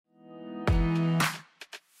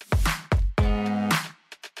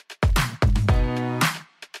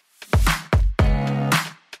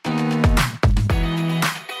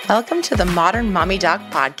Welcome to the Modern Mommy Doc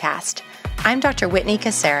Podcast. I'm Dr. Whitney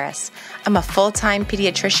Caceres. I'm a full-time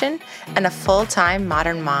pediatrician and a full-time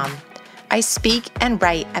modern mom. I speak and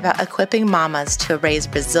write about equipping mamas to raise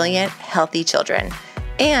resilient, healthy children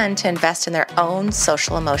and to invest in their own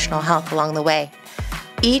social emotional health along the way.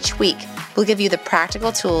 Each week, we'll give you the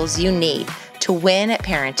practical tools you need to win at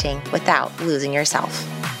parenting without losing yourself.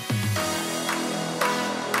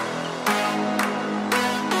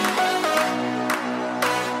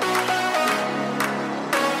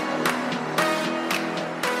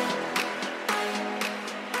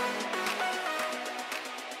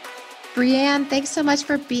 Brianne, thanks so much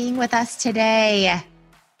for being with us today.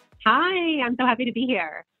 Hi, I'm so happy to be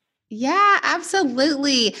here. Yeah,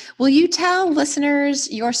 absolutely. Will you tell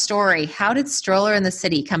listeners your story? How did Stroller in the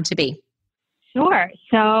City come to be? Sure.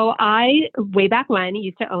 So I, way back when,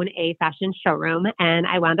 used to own a fashion showroom, and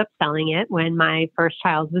I wound up selling it when my first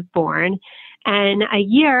child was born. And a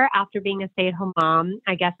year after being a stay-at-home mom,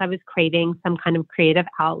 I guess I was craving some kind of creative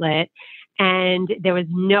outlet. And there was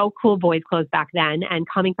no cool boys' clothes back then. And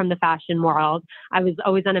coming from the fashion world, I was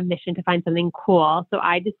always on a mission to find something cool. So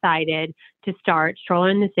I decided to start Stroller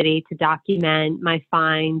in the City to document my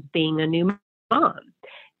finds being a new mom.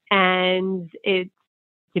 And it's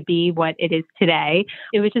to be what it is today.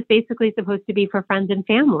 It was just basically supposed to be for friends and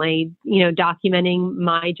family, documenting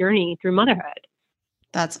my journey through motherhood.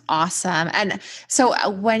 That's awesome. And so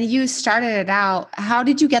when you started it out, how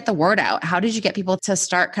did you get the word out? How did you get people to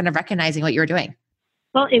start kind of recognizing what you were doing?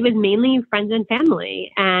 Well, it was mainly friends and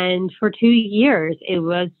family. And for 2 years, it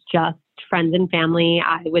was just friends and family.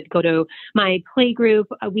 I would go to my play group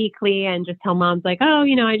weekly and just tell moms like, I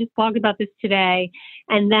just blogged about this today.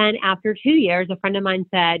 And then after 2 years, a friend of mine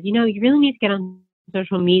said, you really need to get on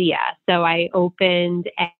social media. So I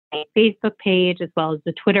opened a Facebook page as well as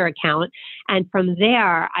the Twitter account. And from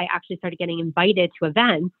there, I actually started getting invited to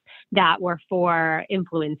events that were for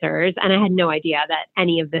influencers. And I had no idea that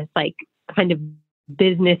any of this kind of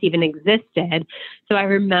business even existed. So I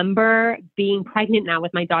remember being pregnant now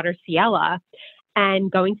with my daughter, Ciela,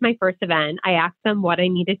 and going to my first event. I asked them what I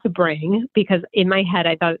needed to bring because in my head,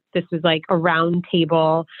 I thought this was like a round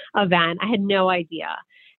table event. I had no idea.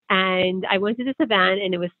 And I went to this event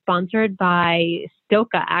and it was sponsored by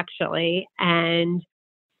Stoka, actually. And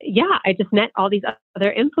yeah, I just met all these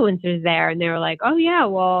other influencers there and they were like, oh yeah,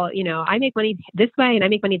 well, I make money this way and I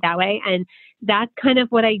make money that way. And that's kind of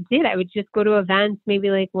what I did. I would just go to events maybe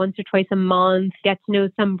like once or twice a month, get to know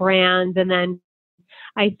some brands. And then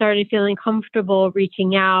I started feeling comfortable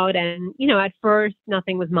reaching out. And, at first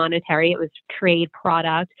nothing was monetary. It was create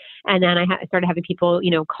product. And then I started having people,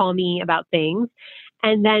 call me about things.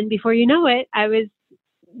 And then before you know it, I was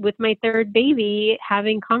with my third baby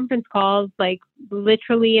having conference calls like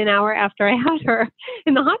literally an hour after I had her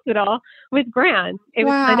in the hospital with brands. It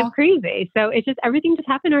was kind of crazy. So everything just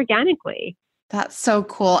happened organically. That's so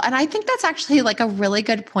cool. And I think that's actually like a really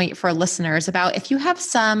good point for listeners about if you have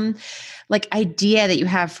some idea that you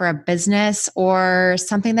have for a business or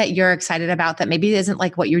something that you're excited about that maybe isn't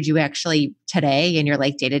like what you do actually today in your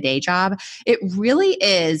day-to-day job. It really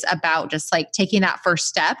is about just taking that first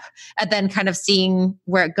step and then kind of seeing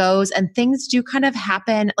where it goes, and things do kind of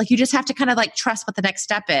happen. You just have to kind of trust what the next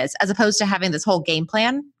step is as opposed to having this whole game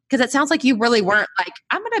plan. Because it sounds like you really weren't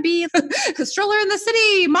I'm going to be a Stroller in the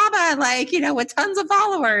City mama, with tons of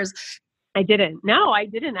followers. I didn't. No, I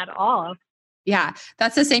didn't at all. Yeah,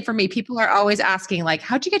 that's the same for me. People are always asking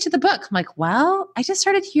how'd you get to the book? I'm like, well, I just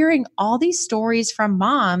started hearing all these stories from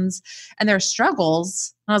moms and their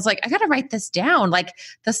struggles. And I was like, I got to write this down.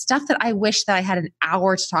 The stuff that I wish that I had an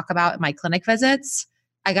hour to talk about at my clinic visits,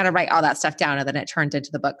 I got to write all that stuff down. And then it turned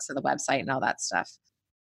into the books and the website and all that stuff.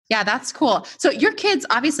 Yeah, that's cool. So your kids,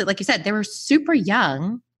 obviously, like you said, they were super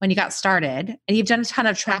young when you got started and you've done a ton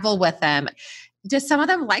of travel with them. Does some of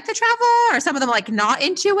them like to travel or some of them not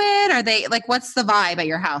into it? Are they what's the vibe at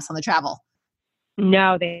your house on the travel?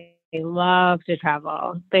 No, they love to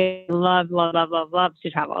travel. They love to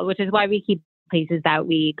travel, which is why we keep places that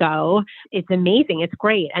we go. It's amazing. It's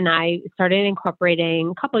great. And I started incorporating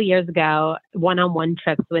a couple of years ago, one-on-one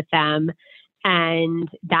trips with them. And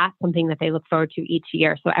that's something that they look forward to each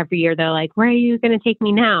year. So every year they're like, where are you going to take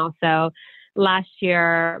me now? So last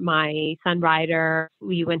year, my son Ryder,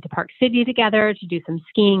 we went to Park City together to do some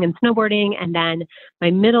skiing and snowboarding. And then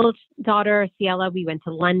my middle daughter, Ciela, we went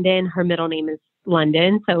to London. Her middle name is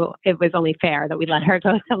London. So it was only fair that we let her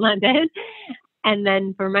go to London. And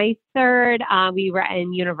then for my third, we were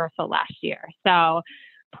in Universal last year. So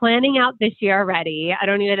planning out this year already. I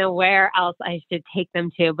don't even know where else I should take them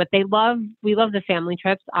to, but we love the family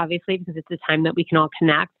trips, obviously, because it's a time that we can all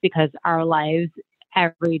connect because our lives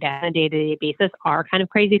every day on a day-to-day basis are kind of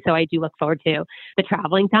crazy. So I do look forward to the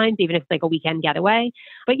traveling times, even if it's like a weekend getaway.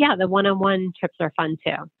 But yeah, the one-on-one trips are fun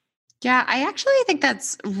too. Yeah, I actually think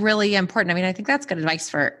that's really important. I mean, I think that's good advice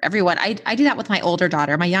for everyone. I do that with my older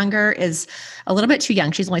daughter. My younger is a little bit too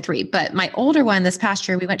young. She's only 3. But my older one, this past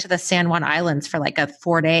year, we went to the San Juan Islands for like a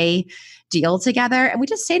 4-day deal together. And we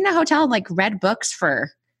just stayed in a hotel and like read books for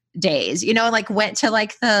days, and like went to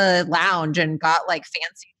like the lounge and got like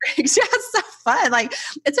fancy drinks. Yeah, it's so fun. Like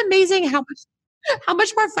it's amazing how much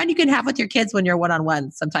more fun you can have with your kids when you're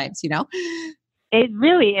one-on-one sometimes. It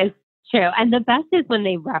really is true. And the best is when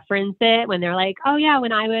they reference it, when they're like, oh yeah,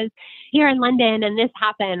 when I was here in London and this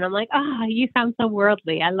happened. I'm like, oh, you sound so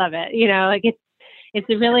worldly. I love it. Like it's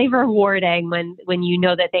really rewarding when you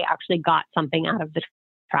know that they actually got something out of the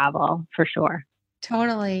travel, for sure.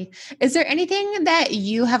 Totally. Is there anything that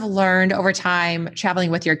you have learned over time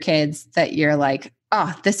traveling with your kids that you're like,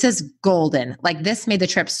 oh, this is golden? Like this made the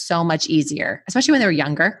trip so much easier, especially when they were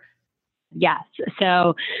younger? Yes.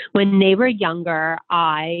 So when they were younger,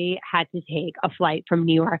 I had to take a flight from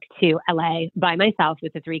New York to LA by myself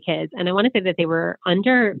with the 3 kids. And I want to say that they were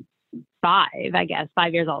under 5, I guess,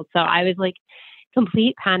 5 years old. So I was like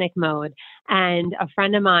complete panic mode. And a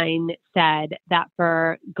friend of mine said that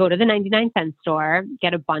go to the 99-cent store,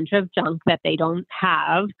 get a bunch of junk that they don't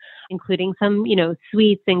have, including some,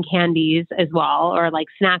 sweets and candies as well, or like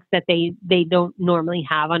snacks that they don't normally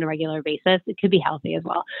have on a regular basis. It could be healthy as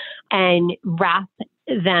well. And wrap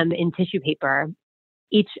them in tissue paper,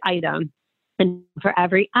 each item. And for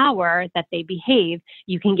every hour that they behave,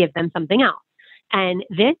 you can give them something else. And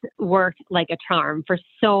this worked like a charm for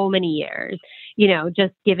so many years,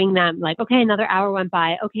 just giving them like, okay, another hour went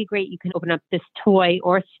by. Okay, great. You can open up this toy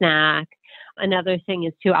or snack. Another thing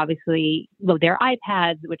is too, obviously, their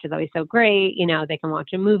iPads, which is always so great. They can watch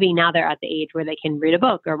a movie. Now they're at the age where they can read a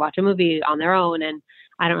book or watch a movie on their own. And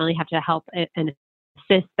I don't really have to help and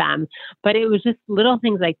assist them. But it was just little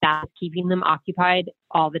things like that, keeping them occupied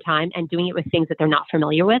all the time and doing it with things that they're not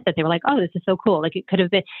familiar with, that they were like, oh, this is so cool. Like it could have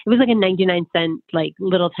been, it was like a 99-cent, like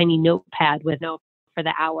little tiny notepad with notes for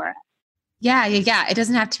the hour. Yeah. It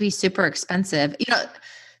doesn't have to be super expensive.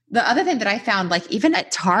 The other thing that I found, like even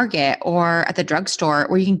at Target or at the drugstore,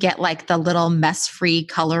 where you can get like the little mess-free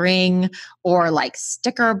coloring or like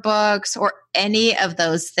sticker books or any of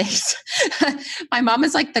those things. My mom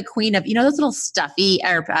is like the queen of, those little stuffy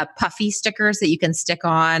or puffy stickers that you can stick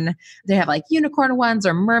on. They have like unicorn ones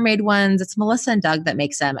or mermaid ones. It's Melissa and Doug that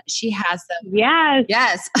makes them. She has them. Yes.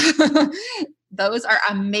 Yes. Those are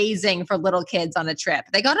amazing for little kids on a trip.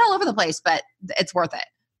 They got it all over the place, but it's worth it.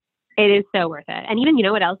 It is so worth it. And even,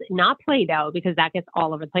 what else? Not Play-Doh, because that gets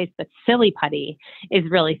all over the place, but Silly Putty is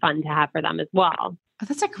really fun to have for them as well. Oh,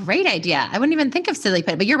 that's a great idea. I wouldn't even think of Silly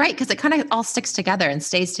Putty, but you're right, because it kind of all sticks together and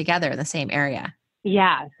stays together in the same area.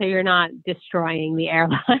 Yeah. So you're not destroying the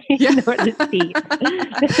airline or the seat.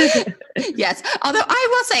 Yes. Although I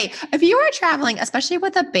will say, if you are traveling, especially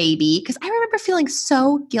with a baby, because I remember feeling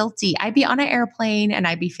so guilty. I'd be on an airplane and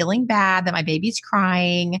I'd be feeling bad that my baby's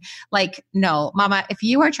crying. Like, no, mama, if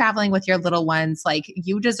you are traveling with your little ones, like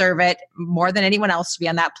you deserve it more than anyone else to be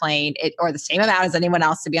on that plane, or the same amount as anyone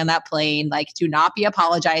else to be on that plane. Like, do not be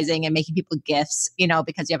apologizing and making people gifts,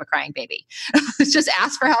 because you have a crying baby. Just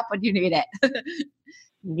ask for help when you need it.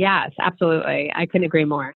 Yes, absolutely. I couldn't agree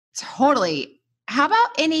more. Totally. How about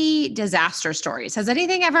any disaster stories? Has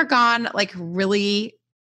anything ever gone like really,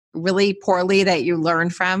 really poorly that you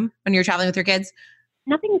learned from when you're traveling with your kids?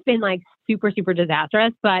 Nothing's been like super, super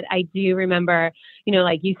disastrous, but I do remember,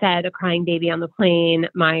 like you said, a crying baby on the plane.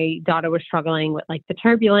 My daughter was struggling with like the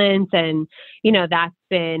turbulence and, that's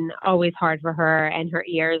been always hard for her and her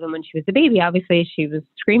ears. And when she was a baby, obviously she was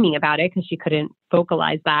screaming about it because she couldn't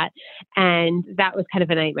vocalize that. And that was kind of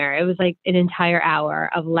a nightmare. It was like an entire hour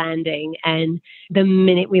of landing. And the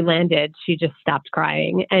minute we landed, she just stopped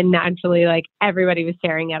crying. And naturally, like everybody was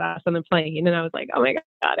staring at us on the plane. And I was like, oh my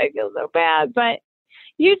God, I feel so bad. But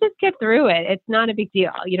you just get through it. It's not a big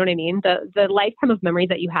deal. You know what I mean? The lifetime of memories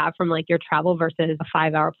that you have from like your travel versus a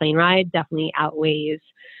 5-hour plane ride definitely outweighs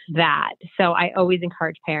that. So I always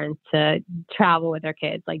encourage parents to travel with their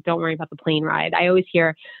kids. Like, don't worry about the plane ride. I always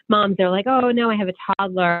hear moms, they're like, oh no, I have a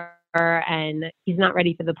toddler and he's not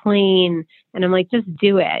ready for the plane. And I'm like, just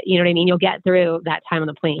do it. You know what I mean? You'll get through that time on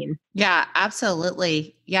the plane. Yeah,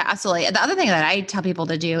 absolutely. Yeah, absolutely. The other thing that I tell people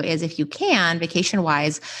to do is if you can, vacation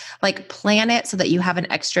wise, like plan it so that you have an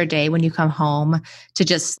extra day when you come home to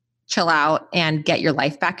just chill out and get your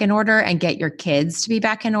life back in order and get your kids to be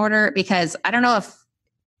back in order. Because I don't know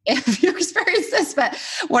if you experience this, but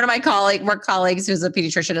one of my work colleagues who's a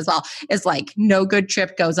pediatrician as well is like, no good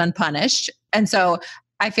trip goes unpunished. And so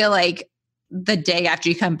I feel like the day after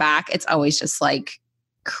you come back, it's always just like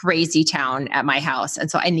crazy town at my house.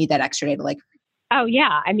 And so I need that extra day to like. Oh,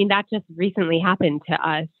 yeah. I mean, that just recently happened to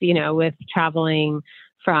us, with traveling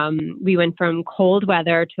we went from cold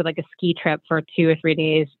weather to like a ski trip for 2 or 3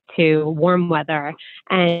 days to warm weather.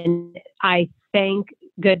 And I thank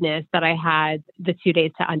goodness that I had the 2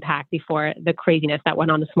 days to unpack before the craziness that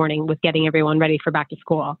went on this morning with getting everyone ready for back to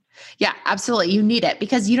school. Yeah, absolutely. You need it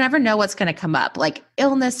because you never know what's going to come up, like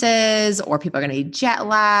illnesses or people are going to be jet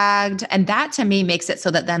lagged. And that to me makes it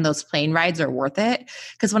so that then those plane rides are worth it.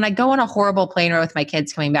 Because when I go on a horrible plane ride with my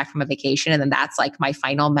kids coming back from a vacation, and then that's like my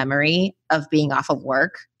final memory of being off of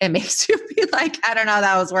work, it makes you be like, I don't know,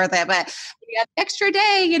 that was worth it. But you have an extra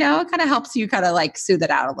day, it kind of helps you kind of like soothe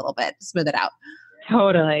it out a little bit, smooth it out.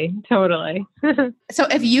 Totally. So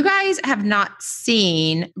if you guys have not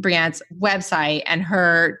seen Brianne's website and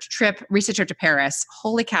her recent trip to Paris,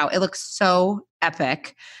 holy cow, it looks so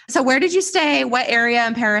epic. So where did you stay? What area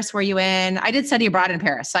in Paris were you in? I did study abroad in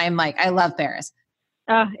Paris. So I'm like, I love Paris.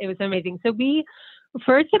 It was amazing. So we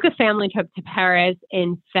first took a family trip to Paris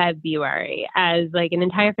in February as like an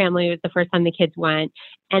entire family. It was the first time the kids went.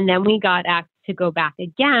 And then we got asked to go back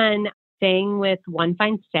again, staying with One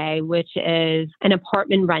Fine Stay, which is an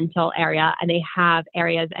apartment rental area. And they have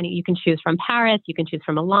areas, and you can choose from Paris, you can choose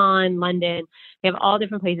from Milan, London. They have all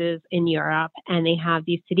different places in Europe. And they have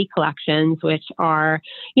these city collections, which are,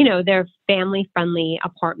 they're family-friendly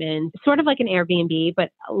apartments, sort of like an Airbnb,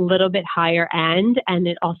 but a little bit higher end. And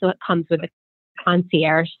it also comes with a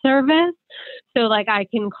concierge service. So like I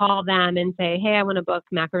can call them and say, hey, I want to book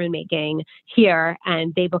macaroon making here,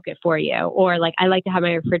 and they book it for you. Or like, I like to have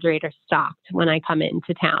my refrigerator stocked when I come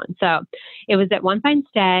into town. So it was at One Fine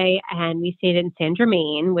Stay, and we stayed in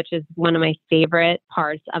Saint-Germain, which is one of my favorite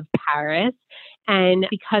parts of Paris. And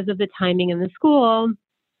because of the timing in the school,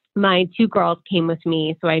 my 2 girls came with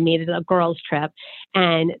me. So I made it a girls trip,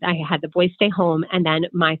 and I had the boys stay home. And then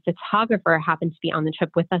my photographer happened to be on the trip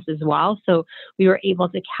with us as well. So we were able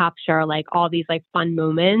to capture like all these like fun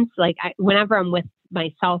moments. Like whenever I'm with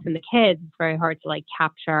myself and the kids, it's very hard to like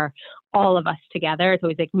capture all of us together. It's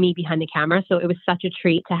always like me behind the camera. So it was such a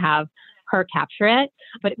treat to have her capture it,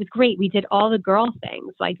 but it was great. We did all the girl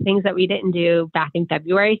things, like things that we didn't do back in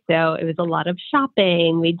February. So it was a lot of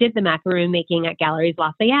shopping. We did the macaroon making at Galeries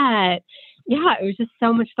Lafayette. Yeah, it was just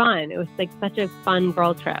so much fun. It was like such a fun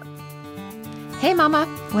girl trip. Hey mama,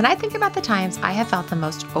 when I think about the times I have felt the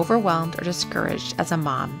most overwhelmed or discouraged as a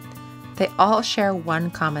mom, they all share one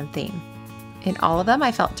common theme. In all of them,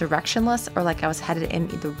 I felt directionless or like I was headed in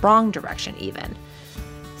the wrong direction even.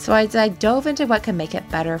 So as I dove into what could make it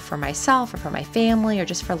better for myself or for my family or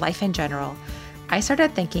just for life in general, I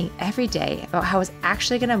started thinking every day about how I was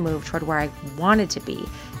actually going to move toward where I wanted to be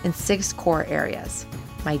in 6 core areas: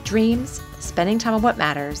 my dreams, spending time on what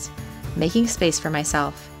matters, making space for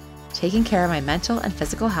myself, taking care of my mental and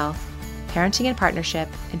physical health, parenting in partnership,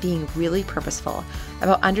 and being really purposeful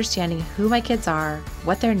about understanding who my kids are,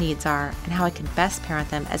 what their needs are, and how I can best parent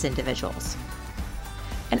them as individuals.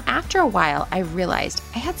 And after a while, I realized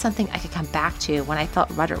I had something I could come back to when I felt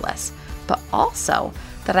rudderless, but also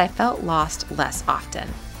that I felt lost less often.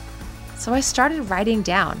 So I started writing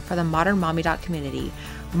down for the Modern Mommy Doc community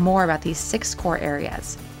more about these 6 core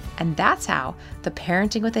areas. And that's how the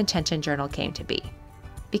Parenting with Intention journal came to be.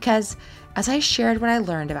 Because as I shared what I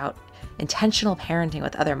learned about intentional parenting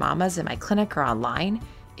with other mamas in my clinic or online,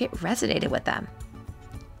 it resonated with them.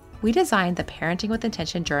 We designed the Parenting with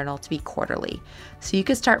Intention journal to be quarterly, so you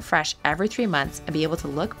could start fresh every 3 months and be able to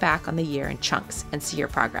look back on the year in chunks and see your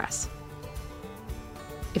progress.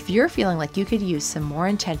 If you're feeling like you could use some more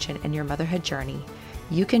intention in your motherhood journey,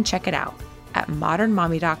 you can check it out at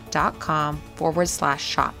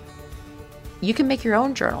modernmommydoc.com/shop. You can make your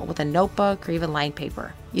own journal with a notebook or even lined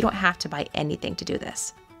paper. You don't have to buy anything to do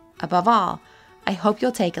this. Above all, I hope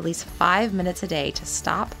you'll take at least 5 minutes a day to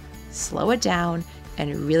stop, slow it down,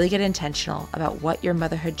 and really get intentional about what your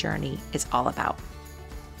motherhood journey is all about.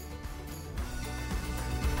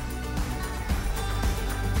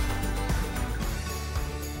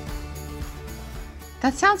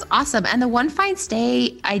 That sounds awesome. And the One Fine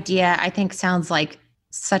Stay idea, I think, sounds like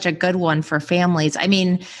such a good one for families. I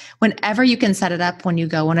mean, whenever you can set it up when you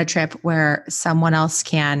go on a trip where someone else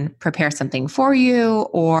can prepare something for you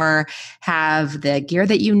or have the gear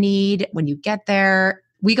that you need when you get there.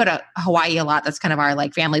 We go to Hawaii a lot. That's kind of our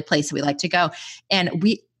like family place that we like to go. And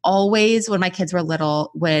we always, when my kids were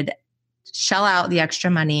little, would shell out the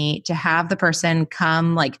extra money to have the person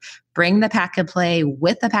come like bring the pack and play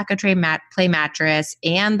with the pack and play mattress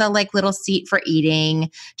and the like little seat for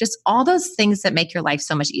eating, just all those things that make your life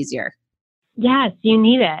so much easier. Yes, you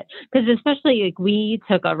need it. Because especially like we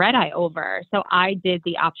took a red eye over. So I did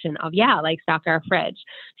the option of, yeah, like stock our fridge.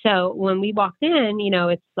 So when we walked in,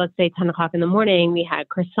 it's let's say 10 o'clock in the morning, we had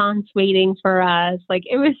croissants waiting for us. Like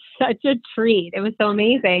it was such a treat. It was so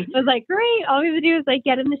amazing. It was like, great. All we have to do is like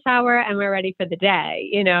get in the shower and we're ready for the day.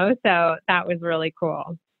 So that was really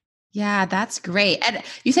cool. Yeah, that's great. And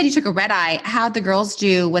you said you took a red eye. How'd the girls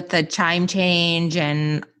do with the chime change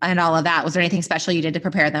and all of that? Was there anything special you did to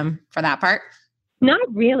prepare them for that part? Not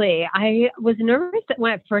really. I was nervous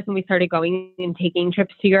when we started going and taking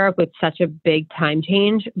trips to Europe with such a big time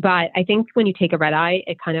change. But I think when you take a red eye,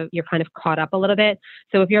 you're kind of caught up a little bit.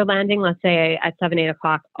 So if you're landing, let's say at 7, 8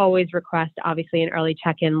 o'clock, always request obviously an early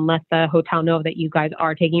check-in. Let the hotel know that you guys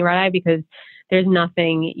are taking a red eye because there's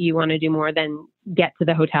nothing you want to do more than get to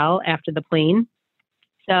the hotel after the plane.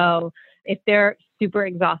 So if they're super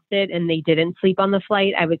exhausted and they didn't sleep on the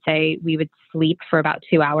flight, I would say we would sleep for about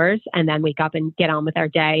 2 hours and then wake up and get on with our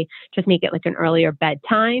day. Just make it like an earlier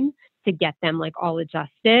bedtime to get them like all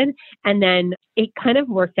adjusted. And then it kind of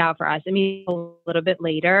worked out for us. I mean, a little bit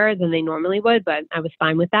later than they normally would, but I was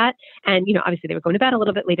fine with that. And, obviously they were going to bed a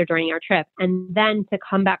little bit later during our trip. And then to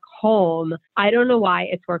come back home, I don't know why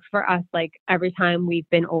it's worked for us. Like every time we've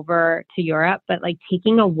been over to Europe, but like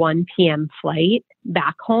taking a 1 p.m. flight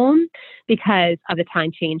back home because of the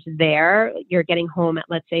time change there, you're getting home at,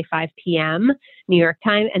 let's say 5 p.m. New York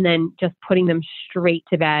time, and then just putting them straight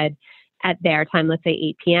to bed at their time, let's say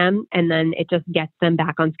 8 p.m. And then it just gets them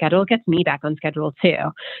back on schedule. It gets me back on schedule too.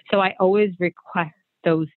 So I always request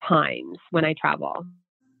those times when I travel.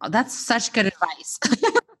 Oh, that's such good advice.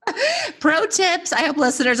 Pro tips. I hope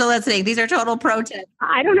listeners are listening. These are total pro tips.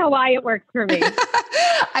 I don't know why it works for me.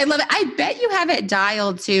 I love it. I bet you have it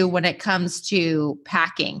dialed too when it comes to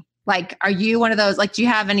packing. Like, are you one of those, like, do you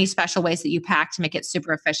have any special ways that you pack to make it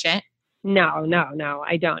super efficient? No,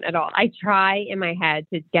 I don't at all. I try in my head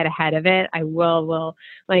to get ahead of it. I will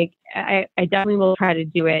like, I definitely will try to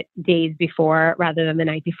do it days before rather than the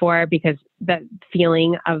night before because the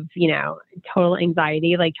feeling of, total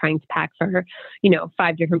anxiety, like trying to pack for,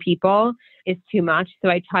 5 different people is too much.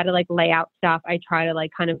 So I try to like lay out stuff. I try to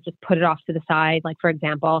like kind of just put it off to the side. Like, for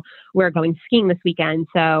example, we're going skiing this weekend.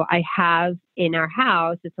 So I have in our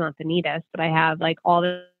house, it's not the neatest, but I have like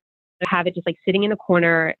have it just like sitting in a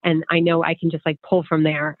corner and I know I can just like pull from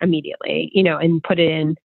there immediately, and put it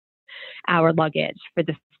in our luggage for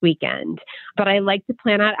this weekend. But I like to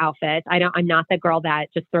plan out outfits. I'm not the girl that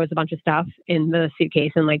just throws a bunch of stuff in the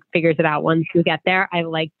suitcase and like figures it out once you get there. I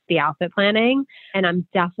like the outfit planning and I'm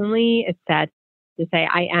definitely, it's sad to say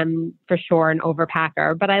I am for sure an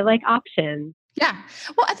overpacker, but I like options. Yeah.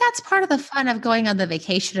 Well, that's part of the fun of going on the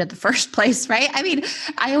vacation in the first place, right? I mean,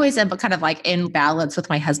 I always am kind of like in balance with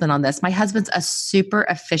my husband on this. My husband's a super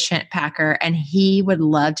efficient packer and he would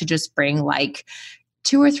love to just bring like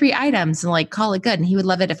 2 or 3 items and like call it good. And he would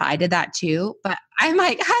love it if I did that too. But I'm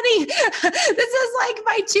like, honey, this is like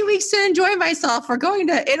my 2 weeks to enjoy myself. We're going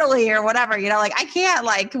to Italy or whatever, like I can't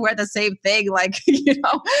like wear the same thing. Like,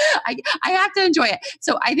 I have to enjoy it.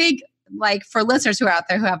 So I think like for listeners who are out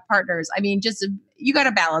there who have partners, I mean, just you got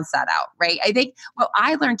to balance that out, right? I think what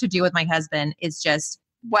I learned to do with my husband is just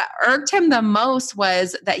what irked him the most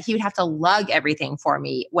was that he would have to lug everything for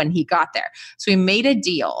me when he got there. So we made a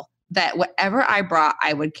deal that whatever I brought,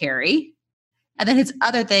 I would carry. And then his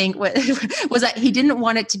other thing was that he didn't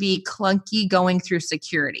want it to be clunky going through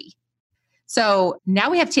security. So now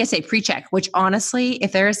we have TSA PreCheck, which honestly,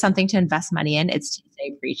 if there is something to invest money in, it's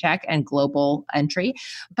TSA PreCheck and global entry.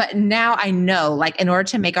 But now I know, like, in order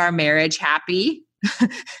to make our marriage happy,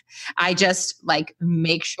 I just like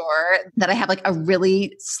make sure that I have like a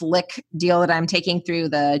really slick deal that I'm taking through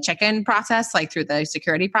the check-in process, like through the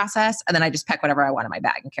security process. And then I just pack whatever I want in my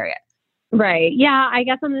bag and carry it. Right. Yeah, I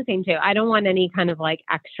guess I'm the same too. I don't want any kind of like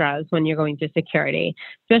extras when you're going to security,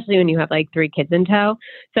 especially when you have like 3 kids in tow.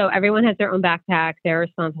 So everyone has their own backpack. They're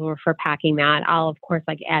responsible for packing that. I'll of course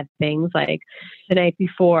like add things like the night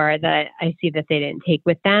before that I see that they didn't take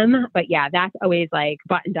with them. But yeah, that's always like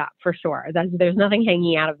buttoned up for sure. There's nothing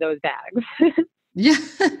hanging out of those bags. Yeah,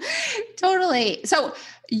 totally. So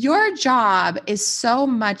your job is so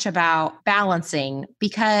much about balancing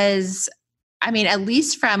because I mean, at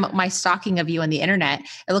least from my stalking of you on the internet,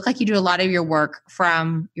 it looked like you do a lot of your work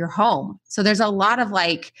from your home. So there's a lot of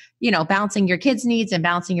like, balancing your kids' needs and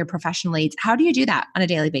balancing your professional needs. How do you do that on a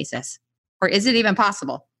daily basis? Or is it even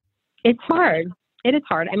possible? It's hard. It is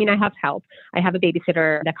hard. I mean, I have help. I have a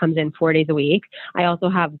babysitter that comes in 4 days a week. I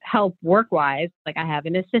also have help work-wise. Like I have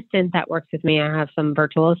an assistant that works with me. I have some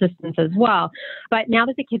virtual assistants as well. But now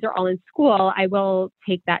that the kids are all in school, I will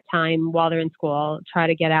take that time while they're in school, try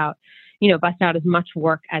to get out bust out as much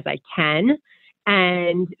work as I can.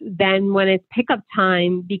 And then when it's pickup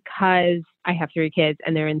time, because I have three kids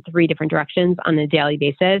and they're in three different directions on a daily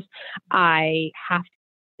basis, I have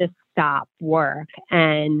to stop work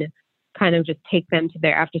and kind of just take them to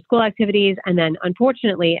their after school activities. And then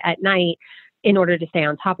unfortunately at night, in order to stay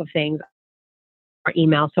on top of things, or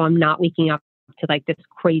email. So I'm not waking up to like this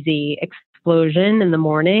crazy explosion in the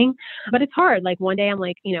morning, but it's hard. Like one day I'm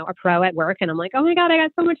like, a pro at work and I'm like, oh my God, I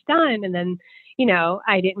got so much done. And then,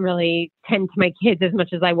 I didn't really tend to my kids as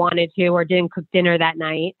much as I wanted to, or didn't cook dinner that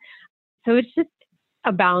night. So it's just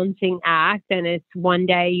a balancing act. And it's one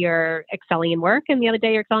day you're excelling in work and the other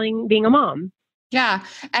day you're excelling being a mom. Yeah.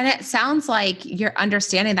 And it sounds like you're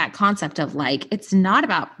understanding that concept of like, it's not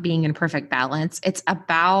about being in perfect balance. It's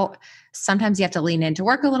about sometimes you have to lean into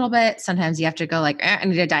work a little bit. Sometimes you have to go like, I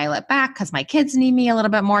need to dial it back because my kids need me a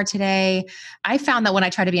little bit more today. I found that when I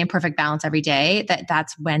try to be in perfect balance every day,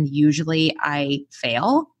 that's when usually I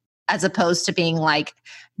fail, as opposed to being like,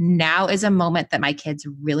 now is a moment that my kids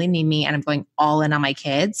really need me and I'm going all in on my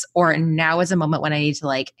kids. Or now is a moment when I need to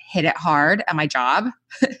like hit it hard at my job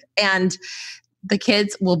and the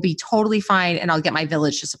kids will be totally fine and I'll get my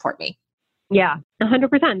village to support me. Yeah,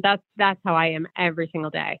 100%. That's how I am every single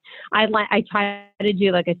day. I try to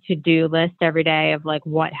do like a to-do list every day of like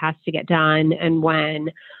what has to get done and when.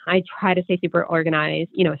 I try to stay super organized,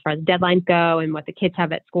 as far as deadlines go and what the kids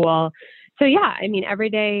have at school. So yeah, I mean, every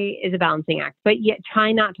day is a balancing act, but yet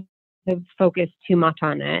try not to focus too much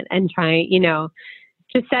on it and try,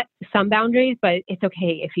 just set some boundaries, but it's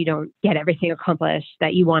okay if you don't get everything accomplished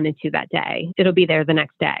that you wanted to that day. It'll be there the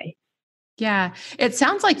next day. Yeah. It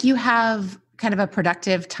sounds like you have kind of a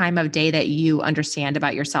productive time of day that you understand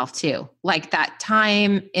about yourself too. Like that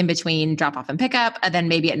time in between drop off and pick up, and then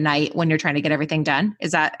maybe at night when you're trying to get everything done.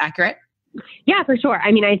 Is that accurate? Yeah, for sure.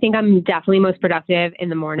 I mean, I think I'm definitely most productive in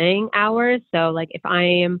the morning hours. So like if I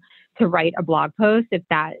am to write a blog post, if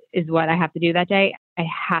that is what I have to do that day, I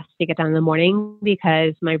have to get done in the morning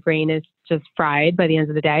because my brain is just fried by the end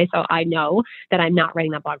of the day. So I know that I'm not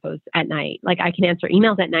writing that blog post at night. Like I can answer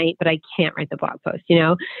emails at night, but I can't write the blog post.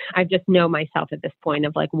 I just know myself at this point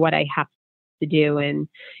of like what I have to do. And,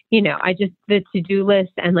 the to-do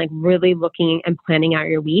list and like really looking and planning out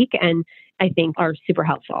your week. And I think are super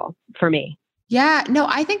helpful for me. Yeah, no,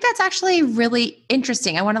 I think that's actually really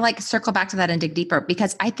interesting. I want to like circle back to that and dig deeper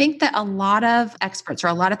because I think that a lot of experts or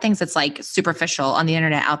a lot of things that's like superficial on the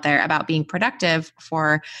internet out there about being productive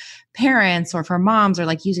for parents or for moms or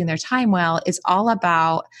like using their time well is all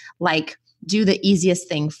about like do the easiest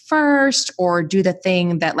thing first or do the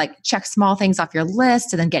thing that like check small things off your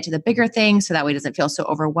list and then get to the bigger thing so that way it doesn't feel so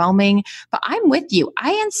overwhelming. But I'm with you.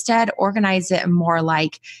 I instead organize it more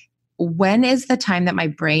like, when is the time that my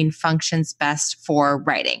brain functions best for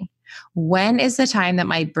writing? When is the time that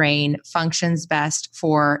my brain functions best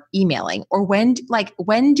for emailing? Or when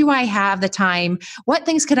do I have the time? What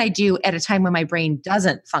things could I do at a time when my brain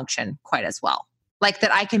doesn't function quite as well? Like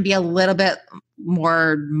that I can be a little bit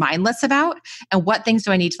more mindless about? And what things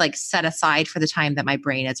do I need to like set aside for the time that my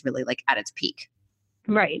brain is really like at its peak?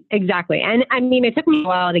 Right, exactly. And I mean, it took me a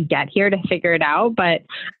while to get here to figure it out, but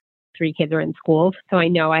three kids are in school. So I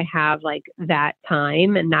know I have like that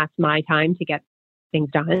time and that's my time to get things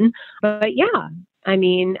done. But yeah, I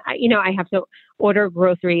mean, I have to order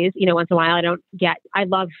groceries, once in a while. I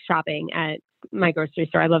love shopping at my grocery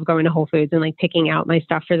store. I love going to Whole Foods and like picking out my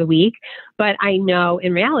stuff for the week. But I know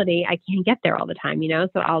in reality, I can't get there all the time,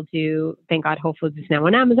 so I'll thank God Whole Foods is now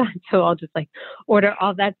on Amazon. So I'll just like order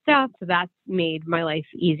all that stuff. So that's made my life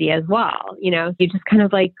easy as well. You just kind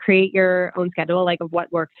of like create your own schedule, like of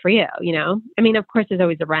what works for you, I mean, of course, there's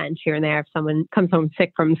always a wrench here and there if someone comes home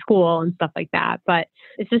sick from school and stuff like that. But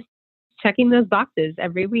it's just checking those boxes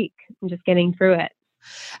every week and just getting through it.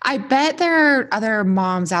 I bet there are other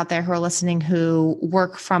moms out there who are listening who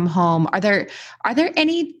work from home. Are there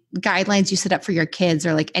any guidelines you set up for your kids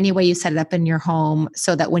or like any way you set it up in your home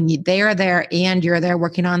so that when they are there and you're there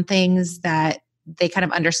working on things that they kind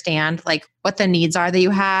of understand like what the needs are that you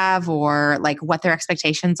have or like what their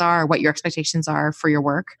expectations are or what your expectations are for your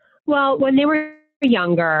work? Well, when they were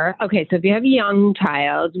younger, okay, so if you have a young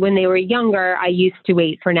child, when they were younger, I used to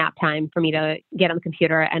wait for nap time for me to get on the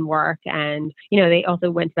computer and work. And, they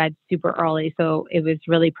also went to bed super early. So it was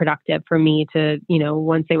really productive for me to,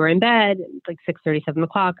 once they were in bed, like 6:30, 7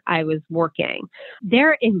 o'clock, I was working.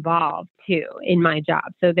 They're involved too in my job.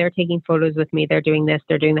 So they're taking photos with me. They're doing this,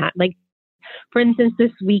 they're doing that. Like, for instance,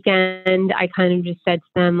 this weekend, I kind of just said to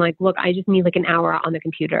them, like, look, I just need like an hour on the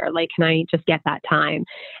computer. Like, can I just get that time?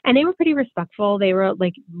 And they were pretty respectful. They were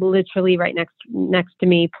like literally right next to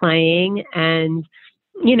me playing. And,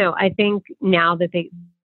 I think now that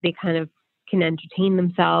they kind of can entertain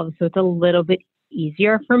themselves. So it's a little bit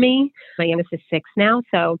easier for me. My youngest is 6 now.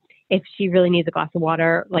 So if she really needs a glass of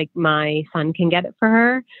water, like my son can get it for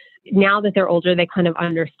her. Now that they're older, they kind of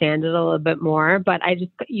understand it a little bit more, but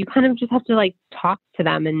you kind of just have to like talk to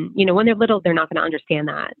them. And, when they're little, they're not going to understand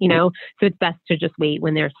that, so it's best to just wait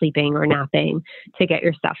when they're sleeping or napping to get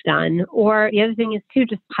your stuff done. Or the other thing is to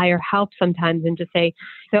just hire help sometimes and just say,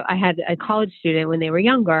 so I had a college student when they were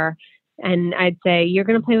younger, and I'd say, you're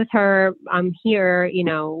going to play with her. I'm here,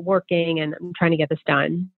 working, and I'm trying to get this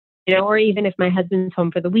done. Or even if my husband's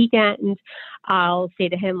home for the weekend, I'll say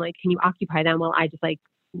to him, like, can you occupy them while I just like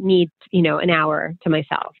need, an hour to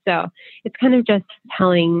myself. So it's kind of just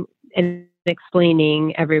telling and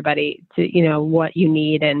explaining everybody to, what you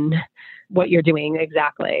need and what you're doing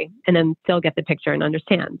exactly. And then they'll get the picture and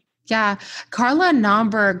understand. Yeah. Carla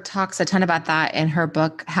Naumburg talks a ton about that in her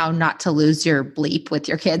book, How Not to Lose Your Bleep with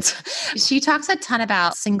Your Kids. She talks a ton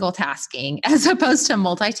about single tasking as opposed to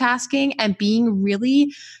multitasking and being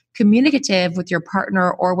really communicative with your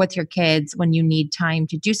partner or with your kids when you need time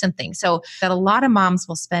to do something. So that a lot of moms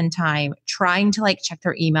will spend time trying to like check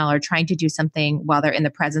their email or trying to do something while they're in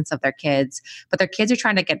the presence of their kids, but their kids are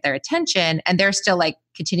trying to get their attention and they're still like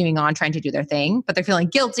continuing on trying to do their thing, but they're feeling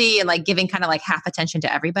guilty and like giving kind of like half attention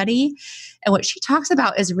to everybody. And what she talks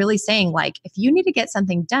about is really saying like, if you need to get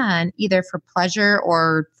something done, either for pleasure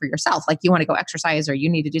or for yourself, like you want to go exercise or you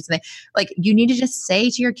need to do something, like you need to just say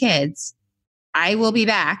to your kids, I will be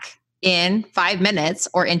back in 5 minutes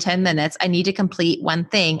or in 10 minutes. I need to complete one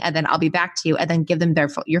thing and then I'll be back to you, and then give them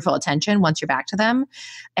your full attention once you're back to them.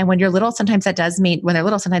 And when they're little, sometimes that does mean,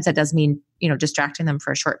 distracting them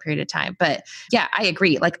for a short period of time. But yeah, I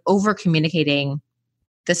agree. Like over communicating,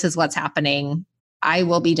 this is what's happening. I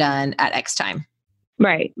will be done at X time.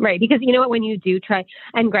 Right. Because you know what, when you do try,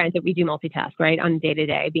 and granted, we do multitask, right, on day to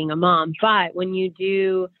day being a mom, but when you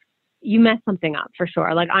do, you mess something up for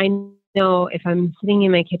sure. Like I know if I'm sitting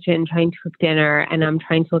in my kitchen trying to cook dinner and I'm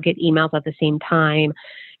trying to look at emails at the same time,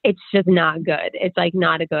 it's just not good. It's like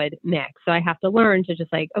not a good mix. So I have to learn to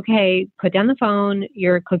just like, okay, put down the phone.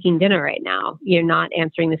 You're cooking dinner right now. You're not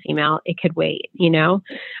answering this email. It could wait,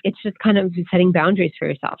 It's just kind of setting boundaries for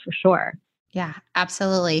yourself for sure. Yeah,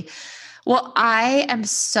 absolutely. Well, I am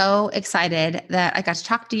so excited that I got to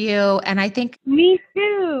talk to you. And I think me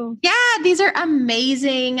too. Yeah, these are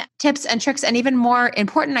amazing tips and tricks. And even more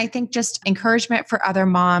important, I think just encouragement for other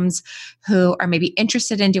moms who are maybe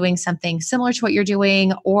interested in doing something similar to what you're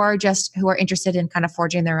doing, or just who are interested in kind of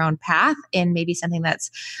forging their own path in maybe something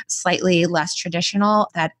that's slightly less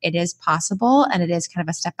traditional, that it is possible and it is kind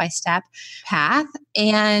of a step-by-step path.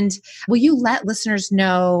 And will you let listeners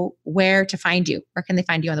know where to find you? Where can they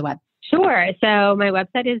find you on the web? Sure. So my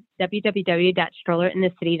website is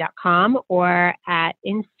www.strollerinthecity.com or at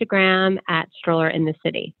Instagram at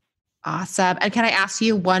strollerinthecity. Awesome. And can I ask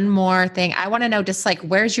you one more thing? I want to know just like,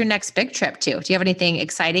 where's your next big trip to? Do you have anything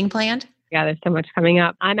exciting planned? Yeah, there's so much coming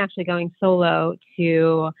up. I'm actually going solo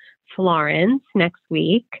to Florence next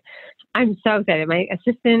week. I'm so excited. My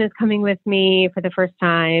assistant is coming with me for the first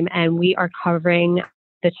time, and we are covering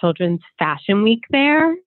the Children's Fashion Week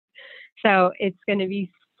there. So it's going to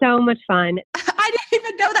be so much fun. I didn't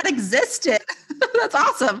even know that existed. That's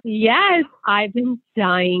awesome. Yes. I've been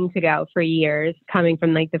dying to go for years, coming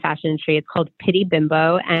from like the fashion industry. It's called Pitti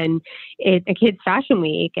Bimbo, and it's a kids' fashion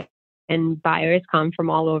week, and buyers come from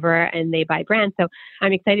all over and they buy brands. So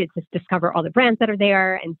I'm excited to discover all the brands that are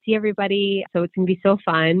there and see everybody. So it's going to be so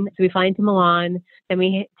fun. So we fly into Milan, then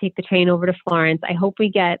we take the train over to Florence. I hope we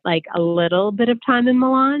get like a little bit of time in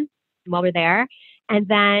Milan while we're there. And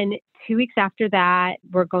then 2 weeks after that,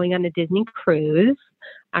 we're going on a Disney cruise,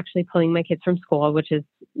 actually pulling my kids from school, which has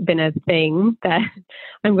been a thing that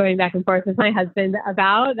I'm going back and forth with my husband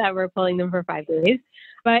about, that we're pulling them for 5 days.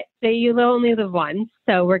 But you only live once,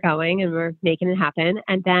 so we're going and we're making it happen.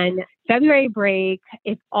 And then February break,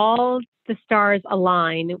 if all the stars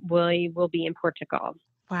align, we will be in Portugal.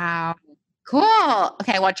 Wow. Cool.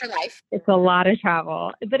 Okay. What's your life? It's a lot of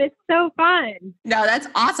travel, but it's so fun. No, that's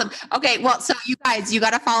awesome. Okay. Well, so you guys, you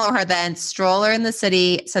got to follow her then, Stroller in the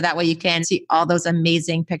City. So that way you can see all those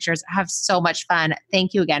amazing pictures. Have so much fun.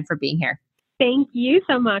 Thank you again for being here. Thank you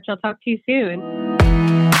so much. I'll talk to you soon.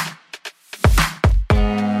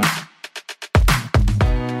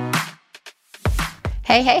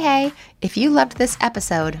 Hey. If you loved this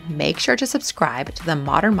episode, make sure to subscribe to the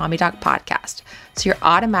Modern Mommy Doc podcast so you're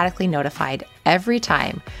automatically notified every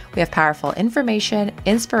time we have powerful information,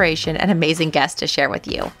 inspiration, and amazing guests to share with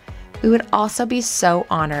you. We would also be so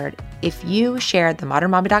honored if you shared the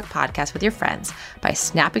Modern Mommy Doc podcast with your friends by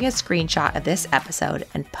snapping a screenshot of this episode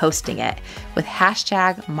and posting it with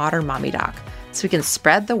hashtag Modern Mommy Doc, so we can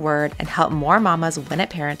spread the word and help more mamas win at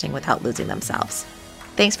parenting without losing themselves.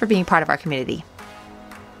 Thanks for being part of our community.